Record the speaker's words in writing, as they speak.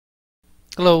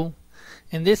Hello,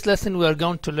 in this lesson we are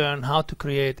going to learn how to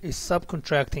create a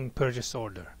subcontracting purchase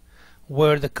order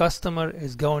where the customer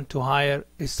is going to hire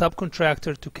a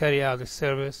subcontractor to carry out a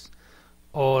service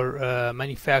or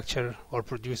manufacture or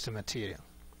produce the material.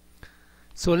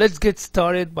 So let's get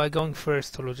started by going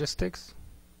first to logistics,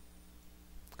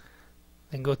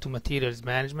 then go to materials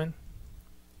management,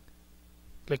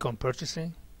 click on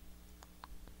purchasing,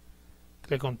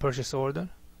 click on purchase order,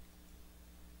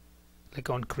 click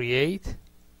on create,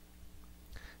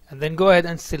 and then go ahead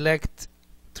and select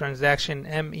transaction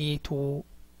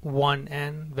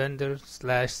ME21N vendor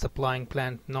 / supplying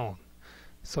plant known.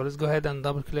 So let's go ahead and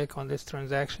double click on this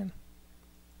transaction.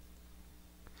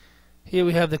 Here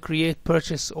we have the create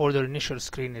purchase order initial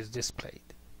screen is displayed.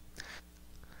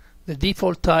 The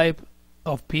default type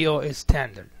of PO is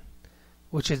standard,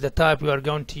 which is the type we are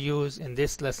going to use in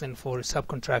this lesson for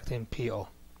subcontracting PO.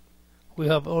 We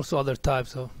have also other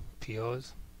types of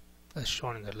POs as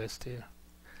shown in the list here.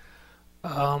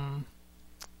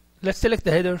 Let's select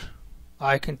the header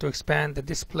icon to expand the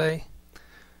display,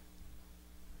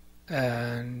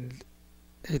 and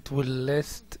it will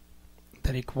list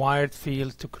the required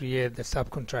fields to create the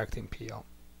subcontracting PO.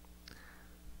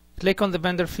 Click on the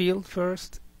vendor field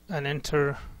first and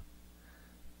enter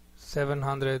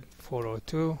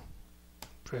 700-402.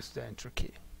 Press the enter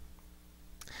key.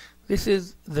 This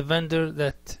is the vendor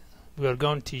that we are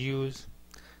going to use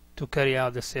to carry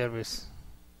out the service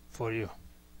for you.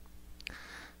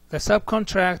 The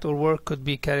subcontract or work could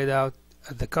be carried out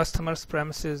at the customer's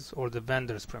premises or the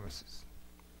vendor's premises.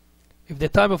 If the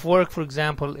type of work, for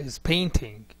example, is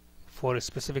painting for a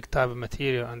specific type of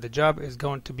material and the job is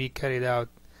going to be carried out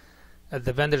at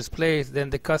the vendor's place, then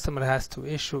the customer has to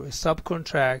issue a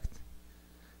subcontract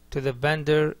to the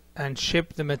vendor and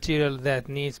ship the material that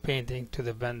needs painting to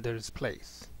the vendor's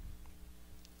place.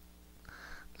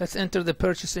 Let's enter the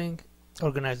purchasing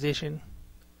organization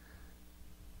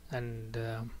and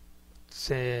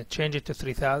change it to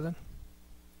 3000.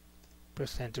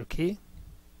 Press the enter key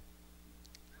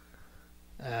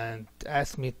and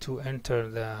ask me to enter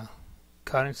the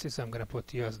currency, so I'm going to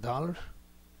put US dollar.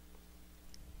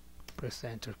 Press the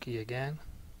enter key again.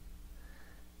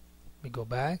 We go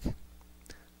back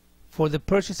for the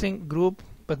purchasing group,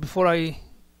 but before I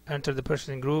enter the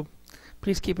purchasing group,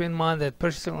 please keep in mind that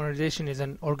purchasing organization is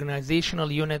an organizational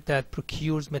unit that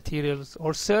procures materials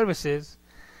or services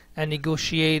and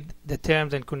negotiate the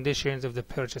terms and conditions of the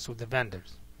purchase with the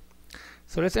vendors.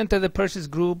 So let's enter the purchase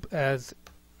group as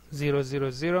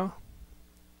 000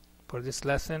 for this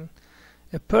lesson.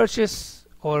 A purchase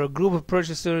or a group of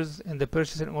purchasers in the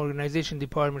purchasing organization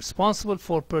department responsible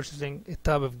for purchasing a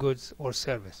type of goods or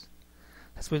service.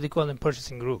 That's what they call them,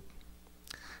 purchasing group.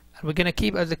 And we're going to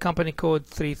keep as the company code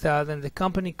 3000. The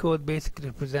company code basically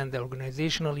represents the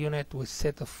organizational unit with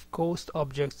set of cost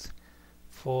objects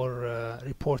for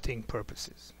reporting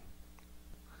purposes.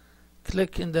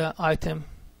 Click in the item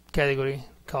category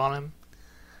column.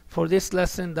 For this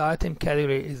lesson, the item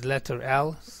category is letter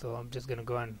L, so I'm just going to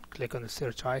go and click on the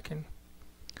search icon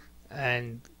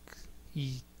and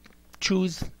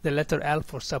choose the letter L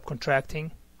for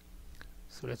subcontracting.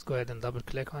 So let's go ahead and double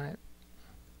click on it.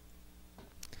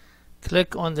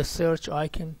 Click on the search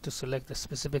icon to select the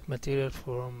specific material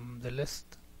from the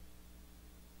list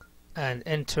and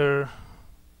enter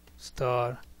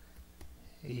star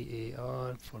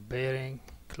EAR for bearing,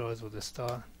 close with the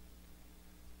star.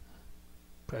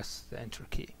 Press the enter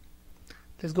key.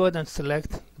 Let's go ahead and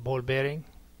select the ball bearing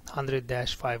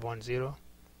 100-510.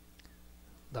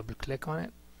 Double click on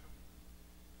it.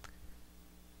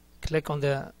 Click on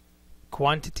the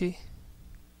quantity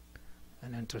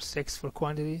and enter 6 for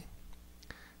quantity.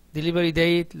 Delivery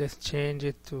date, let's change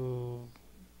it to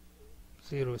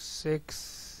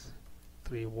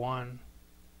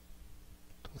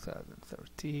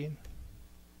 06/31/2013.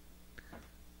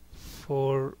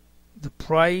 For the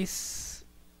price,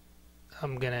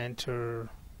 I'm gonna enter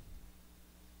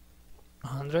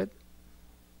 100.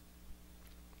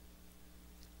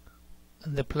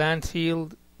 In the plant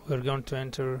field, we're going to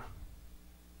enter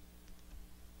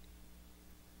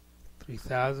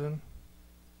 3000.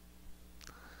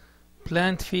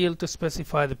 Plant field to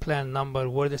specify the plant number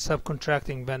where the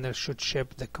subcontracting vendor should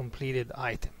ship the completed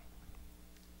item.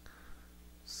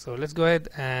 So let's go ahead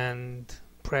and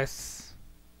press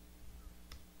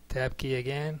tab key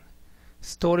again.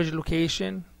 Storage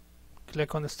location,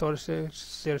 click on the storage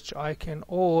search icon,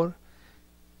 or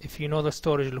if you know the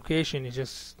storage location, you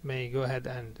just may go ahead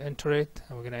and enter it,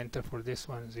 and we're going to enter for this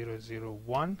one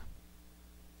 001.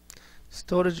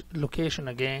 Storage location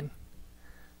again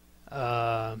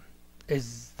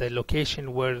is the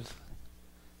location where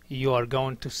you are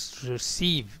going to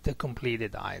receive the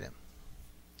completed item.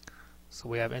 So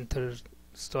we have entered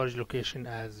storage location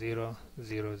as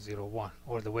 0001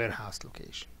 or the warehouse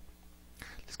location.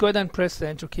 Let's go ahead and press the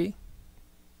enter key.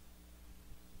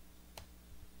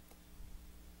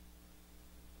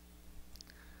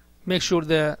 Make sure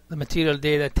the material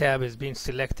data tab is being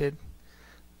selected.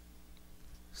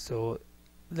 So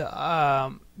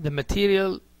the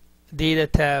material data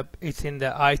tab is in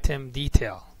the item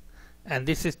detail, and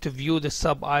this is to view the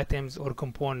sub items or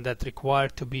component that require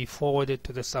to be forwarded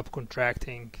to the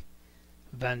subcontracting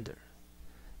vendor.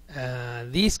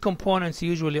 These components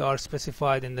usually are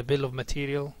specified in the bill of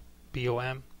material,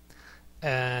 BOM,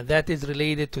 that is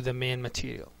related to the main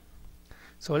material.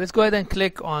 So let's go ahead and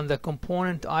click on the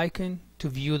component icon to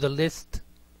view the list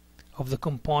of the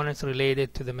components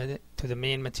related to the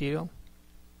main material.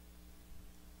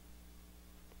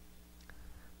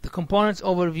 The components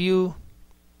overview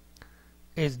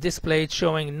is displayed,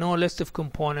 showing no list of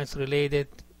components related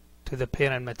to the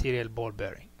parent material ball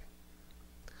bearing.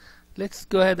 Let's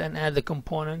go ahead and add the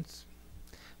components.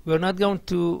 We're not going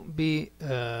to be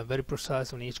very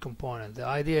precise on each component. The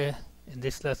idea in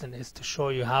this lesson is to show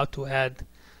you how to add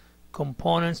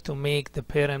components to make the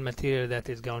parent material that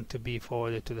is going to be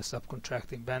forwarded to the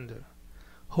subcontracting vendor,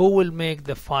 who will make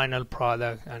the final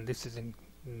product, and this is in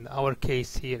our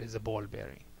case here is a ball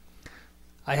bearing.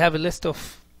 I have a list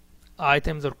of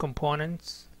items or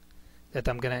components that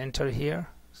I'm going to enter here.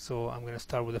 So I'm going to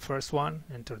start with the first one,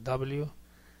 enter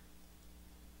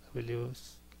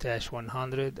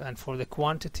W-100, and for the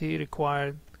quantity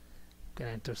required, I'm going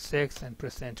to enter 6 and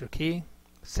press the enter key.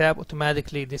 SAP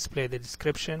automatically display the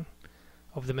description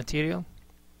of the material.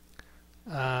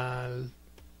 I'll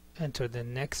enter the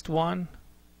next one,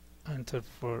 enter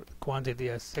for quantity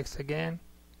as 6 again,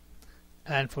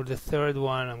 and for the third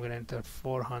one I'm going to enter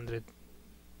 400,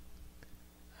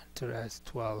 enter as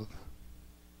 12,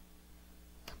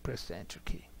 and press the enter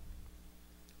key.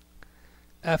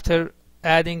 After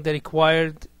adding the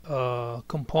required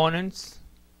components,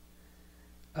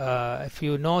 if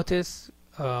you notice,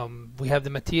 we have the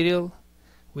material,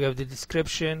 we have the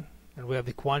description, and we have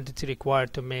the quantity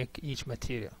required to make each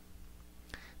material.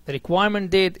 The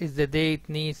requirement date is the date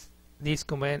needs these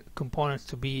components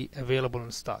to be available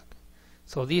in stock.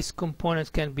 So these components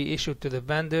can be issued to the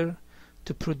vendor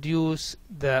to produce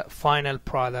the final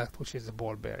product, which is the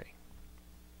ball bearing.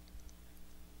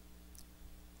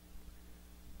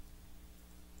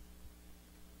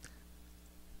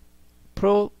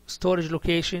 Pro storage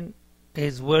location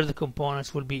is where the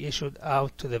components will be issued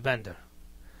out to the vendor,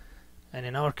 and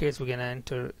in our case we're going to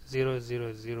enter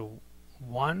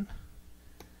 0001,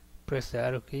 press the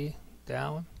arrow key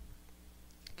down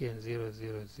again,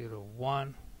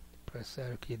 0001, press the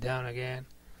arrow key down again,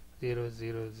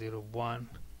 0001,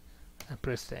 and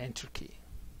press the enter key.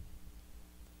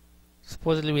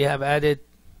 Supposedly we have added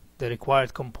the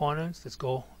required components. Let's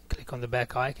go click on the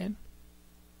back icon.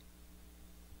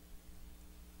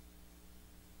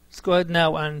 Let's go ahead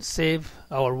now and save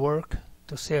our work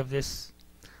to save this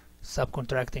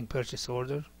subcontracting purchase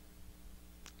order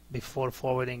before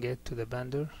forwarding it to the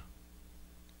vendor.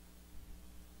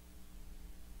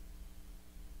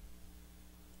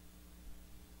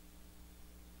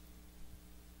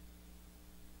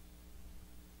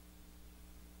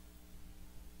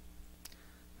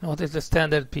 Notice the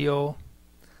standard PO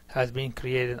has been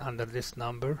created under this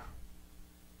number.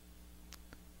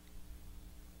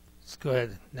 Let's go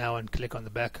ahead now and click on the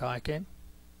back icon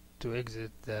to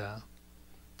exit the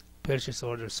purchase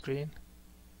order screen.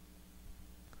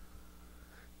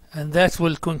 And that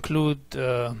will conclude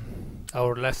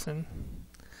our lesson.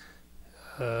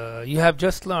 You have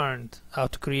just learned how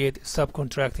to create a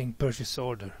subcontracting purchase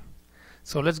order.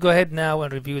 So let's go ahead now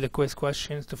and review the quiz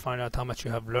questions to find out how much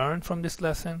you have learned from this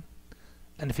lesson.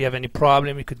 And if you have any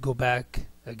problem, you could go back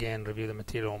again, review the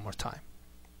material one more time.